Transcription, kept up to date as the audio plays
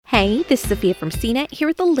Hey, this is Sophia from CNET here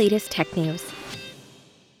with the latest tech news.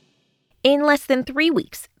 In less than 3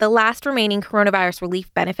 weeks, the last remaining coronavirus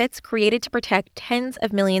relief benefits created to protect tens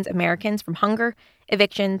of millions of Americans from hunger,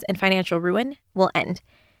 evictions, and financial ruin will end,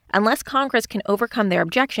 unless Congress can overcome their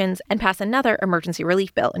objections and pass another emergency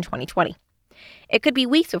relief bill in 2020. It could be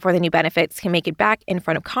weeks before the new benefits can make it back in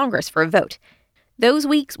front of Congress for a vote. Those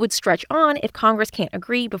weeks would stretch on if Congress can't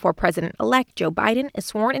agree before President-elect Joe Biden is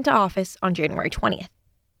sworn into office on January 20th.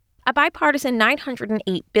 A bipartisan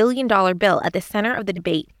 $908 billion bill at the center of the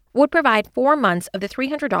debate would provide 4 months of the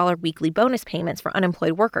 $300 weekly bonus payments for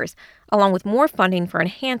unemployed workers, along with more funding for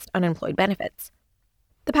enhanced unemployed benefits.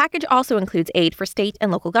 The package also includes aid for state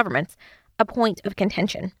and local governments, a point of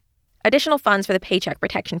contention, additional funds for the Paycheck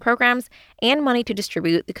Protection programs, and money to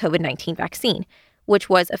distribute the COVID-19 vaccine, which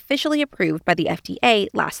was officially approved by the FDA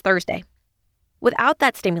last Thursday. Without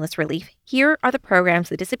that stimulus relief, here are the programs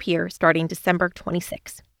that disappear starting December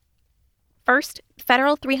 26. First,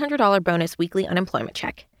 federal $300 bonus weekly unemployment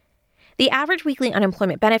check. The average weekly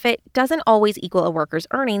unemployment benefit doesn't always equal a worker's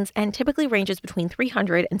earnings and typically ranges between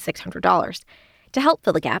 $300 and $600. To help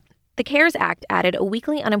fill the gap, the CARES Act added a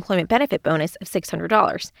weekly unemployment benefit bonus of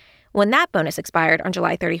 $600. When that bonus expired on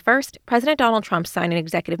July 31st, President Donald Trump signed an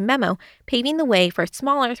executive memo paving the way for a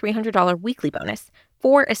smaller $300 weekly bonus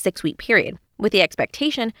for a 6-week period, with the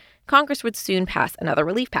expectation Congress would soon pass another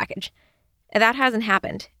relief package. That hasn't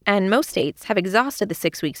happened, and most states have exhausted the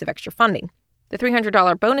 6 weeks of extra funding. The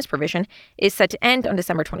 $300 bonus provision is set to end on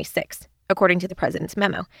December 26, according to the president's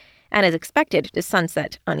memo, and is expected to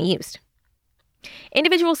sunset unused.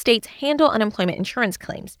 Individual states handle unemployment insurance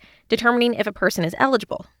claims, determining if a person is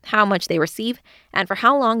eligible, how much they receive, and for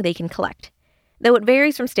how long they can collect. Though it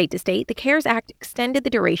varies from state to state, the CARES Act extended the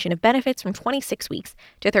duration of benefits from 26 weeks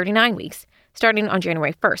to 39 weeks, starting on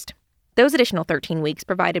January 1st. Those additional 13 weeks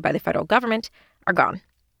provided by the federal government are gone.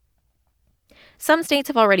 Some states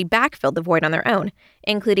have already backfilled the void on their own,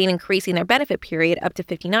 including increasing their benefit period up to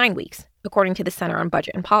 59 weeks, according to the Center on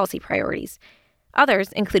Budget and Policy Priorities.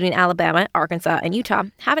 Others, including Alabama, Arkansas, and Utah,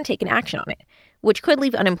 haven't taken action on it, which could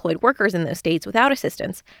leave unemployed workers in those states without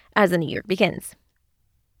assistance as the new year begins.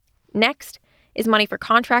 Next is money for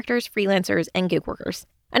contractors, freelancers, and gig workers.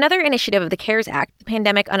 Another initiative of the CARES Act, the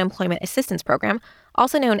Pandemic Unemployment Assistance Program,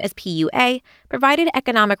 also known as PUA, provided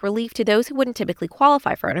economic relief to those who wouldn't typically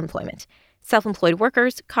qualify for unemployment: self-employed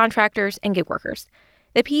workers, contractors, and gig workers.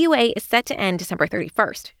 The PUA is set to end December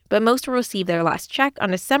 31st, but most will receive their last check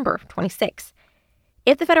on December 26.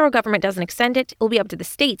 If the federal government doesn't extend it, it will be up to the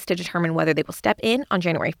states to determine whether they will step in on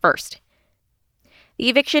January 1st. The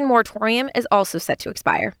eviction moratorium is also set to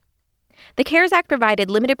expire. The CARES Act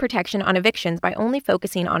provided limited protection on evictions by only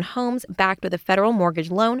focusing on homes backed with a federal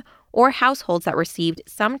mortgage loan or households that received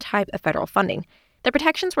some type of federal funding. The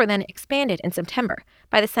protections were then expanded in September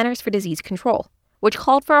by the Centers for Disease Control, which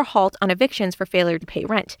called for a halt on evictions for failure to pay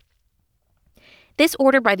rent. This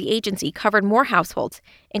order by the agency covered more households,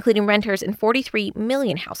 including renters in 43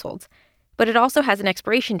 million households, but it also has an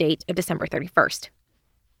expiration date of December 31st.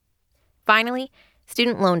 Finally,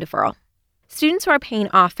 student loan deferral. Students who are paying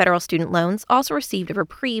off federal student loans also received a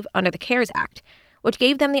reprieve under the CARES Act, which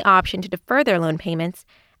gave them the option to defer their loan payments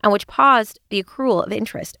and which paused the accrual of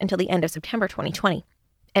interest until the end of September 2020.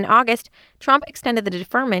 In August, Trump extended the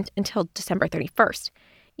deferment until December 31st.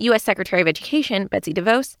 U.S. Secretary of Education Betsy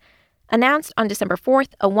DeVos announced on December 4th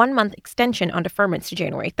a 1-month extension on deferments to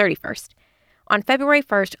January 31st. On February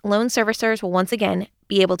 1st, loan servicers will once again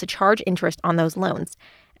be able to charge interest on those loans,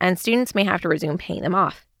 and students may have to resume paying them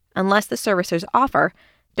off, unless the servicers offer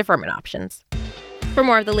deferment options. For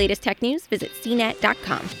more of the latest tech news, visit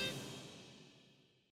cnet.com.